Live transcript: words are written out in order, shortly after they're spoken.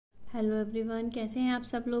Hello everyone, कैसे हैं आप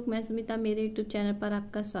सब लोग। मैं सुमिता, मेरे यूट्यूब चैनल पर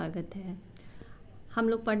आपका स्वागत है। हम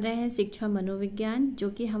लोग पढ़ रहे हैं शिक्षा मनोविज्ञान, जो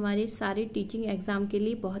कि हमारे सारे टीचिंग एग्जाम के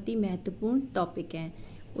लिए बहुत ही महत्वपूर्ण टॉपिक है।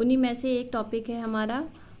 उन्हीं में से एक टॉपिक है हमारा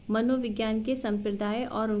मनोविज्ञान के संप्रदाय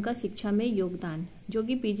और उनका शिक्षा में योगदान, जो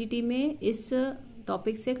कि पीजीटी में इस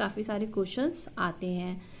टॉपिक से काफ़ी सारे क्वेश्चंस आते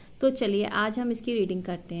हैं। तो चलिए आज हम इसकी रीडिंग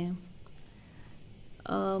करते हैं।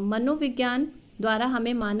 मनोविज्ञान द्वारा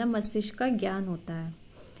हमें मानव मस्तिष्क का ज्ञान होता है।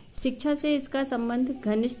 शिक्षा से इसका संबंध,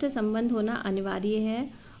 घनिष्ठ संबंध होना अनिवार्य है।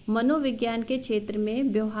 मनोविज्ञान के क्षेत्र में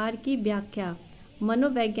व्यवहार की व्याख्या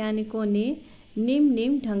मनोवैज्ञानिकों ने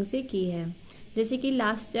निम्न ढंग से की है। जैसे कि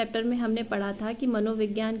लास्ट चैप्टर में हमने पढ़ा था कि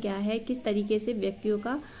मनोविज्ञान क्या है, किस तरीके से व्यक्तियों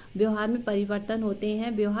का व्यवहार में परिवर्तन होते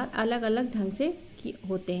हैं। व्यवहार अलग अलग ढंग से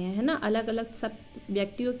होते हैं, है ना। अलग अलग सब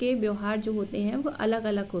व्यक्तियों के व्यवहार जो होते हैं वो अलग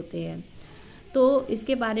अलग होते हैं। तो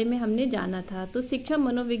इसके बारे में हमने जाना था। तो शिक्षा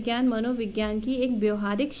मनोविज्ञान की एक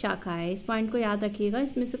व्यवहारिक शाखा है। इस पॉइंट को याद रखिएगा।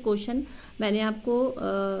 इसमें से क्वेश्चन मैंने आपको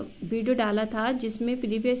वीडियो डाला था, जिसमें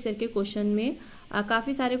प्रीवियस ईयर के क्वेश्चन में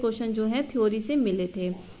काफ़ी सारे क्वेश्चन जो हैं थ्योरी से मिले थे।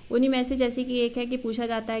 उन्हीं में से जैसे कि एक है कि पूछा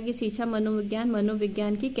जाता है कि शिक्षा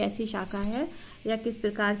मनोविज्ञान की कैसी शाखा है या किस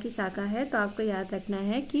प्रकार की शाखा है। तो आपको याद रखना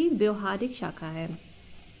है कि व्यवहारिक शाखा है।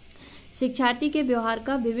 शिक्षार्थी के व्यवहार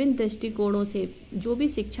का विभिन्न दृष्टिकोणों से, जो भी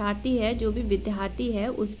शिक्षार्थी है, जो भी विद्यार्थी है,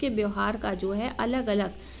 उसके व्यवहार का जो है अलग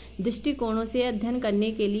अलग दृष्टिकोणों से अध्ययन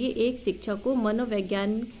करने के लिए एक शिक्षक को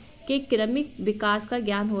मनोविज्ञान के क्रमिक विकास का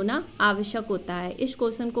ज्ञान होना आवश्यक होता है। इस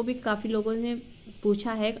क्वेश्चन को भी काफ़ी लोगों ने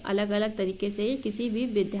पूछा है अलग अलग तरीके से। किसी भी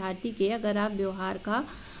विद्यार्थी के अगर आप व्यवहार का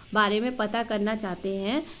बारे में पता करना चाहते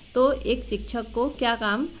हैं तो एक शिक्षक को क्या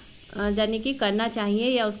काम यानी कि करना चाहिए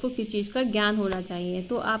या उसको किस चीज़ का ज्ञान होना चाहिए।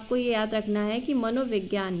 तो आपको ये याद रखना है कि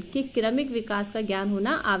मनोविज्ञान के क्रमिक विकास का ज्ञान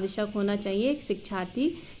होना आवश्यक होना चाहिए एक शिक्षार्थी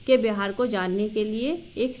के व्यवहार को जानने के लिए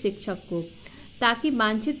एक शिक्षक को, ताकि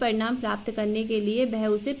वांछित परिणाम प्राप्त करने के लिए वह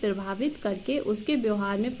उसे प्रभावित करके उसके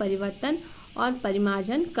व्यवहार में परिवर्तन और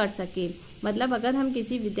परिमार्जन कर सके। मतलब अगर हम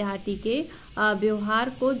किसी विद्यार्थी के व्यवहार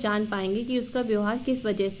को जान पाएंगे कि उसका व्यवहार किस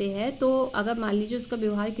वजह से है, तो अगर मान लीजिए उसका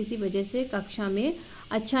व्यवहार किसी वजह से कक्षा में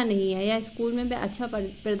अच्छा नहीं है या स्कूल में वह अच्छा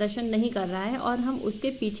प्रदर्शन नहीं कर रहा है और हम उसके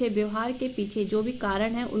पीछे, व्यवहार के पीछे जो भी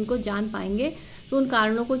कारण है उनको जान पाएंगे, तो उन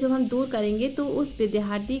कारणों को जब हम दूर करेंगे तो उस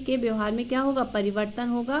विद्यार्थी के व्यवहार में क्या होगा, परिवर्तन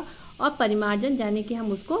होगा और परिमार्जन, यानी कि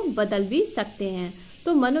हम उसको बदल भी सकते हैं।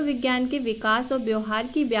 तो मनोविज्ञान के विकास और व्यवहार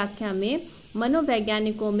की व्याख्या में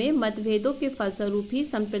मनोवैज्ञानिकों में मतभेदों के फलस्वरूप ही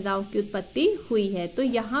संप्रदायों की उत्पत्ति हुई है। तो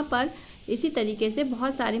यहाँ पर इसी तरीके से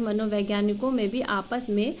बहुत सारे मनोवैज्ञानिकों में भी आपस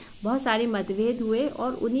में बहुत सारे मतभेद हुए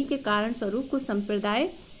और उन्हीं के कारण स्वरूप कुछ संप्रदाय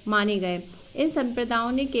माने गए। इन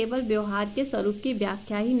संप्रदायों ने केवल व्यवहार के स्वरूप की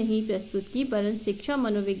व्याख्या ही नहीं प्रस्तुत की, वरन शिक्षा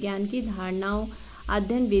मनोविज्ञान की धारणाओं,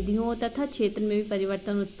 अध्ययन विधियों तथा क्षेत्र में भी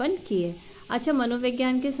परिवर्तन उत्पन्न किए। अच्छा,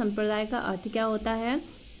 मनोविज्ञान के संप्रदाय का अर्थ क्या होता है?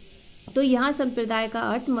 तो यहाँ संप्रदाय का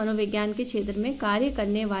अर्थ मनोविज्ञान के क्षेत्र में कार्य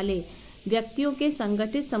करने वाले व्यक्तियों के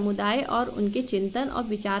संगठित समुदाय और उनके चिंतन और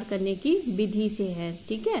विचार करने की विधि से है।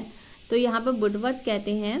 ठीक है। तो यहाँ पर बुडवर्थ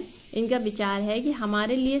कहते हैं, इनका विचार है कि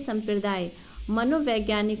हमारे लिए संप्रदाय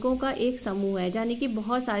मनोवैज्ञानिकों का एक समूह है, यानी कि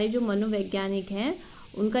बहुत सारे जो मनोवैज्ञानिक हैं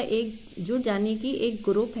उनका एक जुट जाने की एक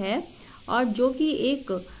ग्रुप है, और जो कि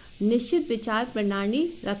एक निश्चित विचार प्रणाली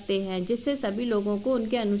रखते हैं, जिससे सभी लोगों को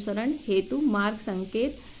उनके अनुसरण हेतु मार्ग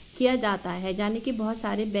संकेत किया जाता है। यानी कि बहुत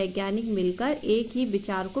सारे वैज्ञानिक मिलकर एक ही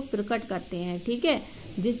विचार को प्रकट करते हैं। ठीक है,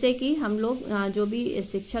 जिससे कि हम लोग जो भी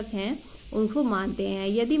शिक्षक हैं उनको मानते हैं।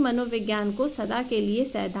 यदि मनोविज्ञान को सदा के लिए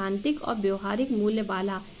सैद्धांतिक और व्यवहारिक मूल्य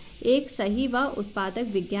वाला एक सही व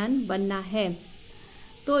उत्पादक विज्ञान बनना है,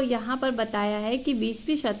 तो यहाँ पर बताया है कि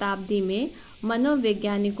 20वीं शताब्दी में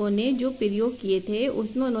मनोवैज्ञानिकों ने जो प्रयोग किए थे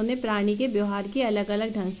उसमें उन्होंने प्राणी के व्यवहार की अलग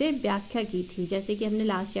अलग ढंग से व्याख्या की थी, जैसे कि हमने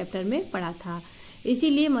लास्ट चैप्टर में पढ़ा था।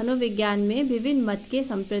 इसीलिए मनोविज्ञान में विभिन्न मत के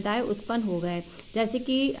संप्रदाय उत्पन्न हो गए। जैसे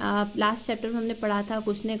कि लास्ट चैप्टर में हमने पढ़ा था,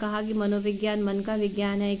 कुछ ने कहा कि मनोविज्ञान मन का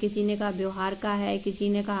विज्ञान है, किसी ने कहा व्यवहार का है, किसी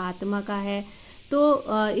ने कहा आत्मा का है। तो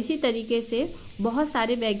इसी तरीके से बहुत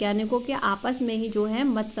सारे वैज्ञानिकों के आपस में ही जो है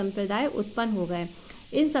मत संप्रदाय उत्पन्न हो गए।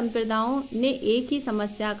 इन संप्रदायों ने एक ही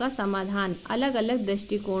समस्या का समाधान अलग अलग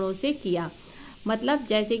दृष्टिकोणों से किया। मतलब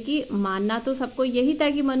जैसे कि मानना तो सबको यही था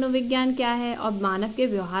कि मनोविज्ञान क्या है और मानव के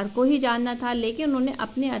व्यवहार को ही जानना था, लेकिन उन्होंने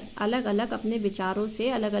अपने अलग अलग अपने विचारों से,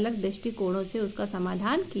 अलग अलग दृष्टिकोणों से उसका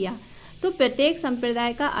समाधान किया। तो प्रत्येक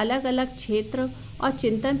संप्रदाय का अलग अलग क्षेत्र और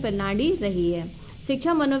चिंतन प्रणाली रही है।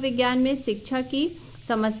 शिक्षा मनोविज्ञान में शिक्षा की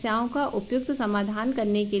समस्याओं का उपयुक्त समाधान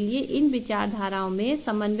करने के लिए इन विचारधाराओं में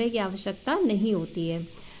समन्वय की आवश्यकता नहीं होती है।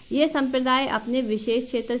 ये संप्रदाय अपने विशेष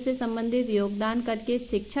क्षेत्र से संबंधित योगदान करके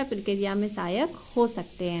शिक्षा प्रक्रिया में सहायक हो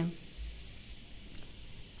सकते हैं।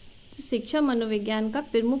 शिक्षा मनोविज्ञान का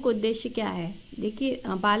प्रमुख उद्देश्य क्या है? देखिए,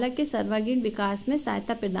 बालक के सर्वांगीण विकास में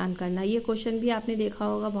सहायता प्रदान करना। ये क्वेश्चन भी आपने देखा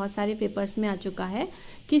होगा, बहुत सारे पेपर्स में आ चुका है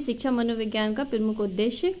कि शिक्षा मनोविज्ञान का प्रमुख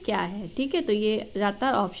उद्देश्य क्या है। ठीक है, तो ये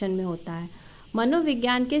ज़्यादातर ऑप्शन में होता है।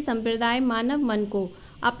 मनोविज्ञान के संप्रदाय मानव मन को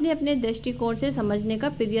अपने अपने दृष्टिकोण से समझने का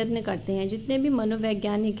प्रयत्न करते हैं। जितने भी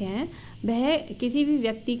मनोवैज्ञानिक हैं वह किसी भी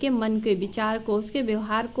व्यक्ति के मन के विचार को, उसके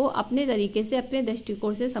व्यवहार को अपने तरीके से, अपने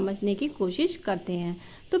दृष्टिकोण से समझने की कोशिश करते हैं।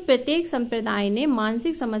 तो प्रत्येक संप्रदाय ने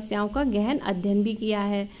मानसिक समस्याओं का गहन अध्ययन भी किया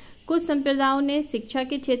है। कुछ संप्रदायों ने शिक्षा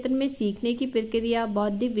के क्षेत्र में सीखने की प्रक्रिया,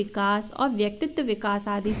 बौद्धिक विकास और व्यक्तित्व विकास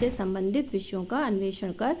आदि से संबंधित विषयों का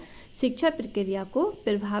अन्वेषण कर शिक्षा प्रक्रिया को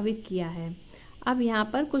प्रभावित किया है। अब यहाँ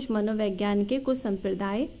पर कुछ मनोवैज्ञान के कुछ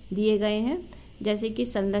संप्रदाय दिए गए हैं, जैसे कि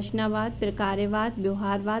संरचनावाद, प्रकार्यवाद,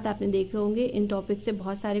 व्यवहारवाद। आपने देखे होंगे, इन टॉपिक से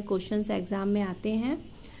बहुत सारे क्वेश्चंस एग्जाम में आते हैं।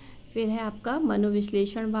 फिर है आपका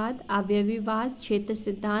मनोविश्लेषणवाद, अवयवीवाद, क्षेत्र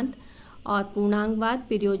सिद्धांत और पूर्णांगवाद,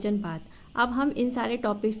 प्रयोजनवाद। अब हम इन सारे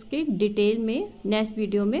टॉपिक्स के डिटेल में नेक्स्ट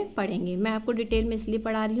वीडियो में पढ़ेंगे। मैं आपको डिटेल में इसलिए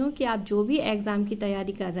पढ़ा रही हूँ कि आप जो भी एग्जाम की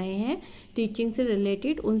तैयारी कर रहे हैं टीचिंग से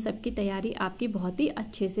रिलेटेड, उन सब की तैयारी आपकी बहुत ही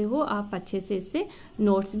अच्छे से हो, आप अच्छे से इससे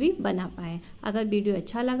नोट्स भी बना पाएँ। अगर वीडियो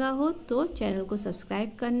अच्छा लगा हो तो चैनल को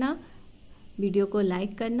सब्सक्राइब करना, वीडियो को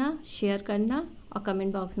लाइक करना, शेयर करना और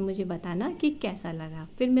कमेंट बॉक्स में मुझे बताना कि कैसा लगा।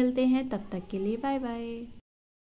 फिर मिलते हैं, तब तक के लिए बाय बाय।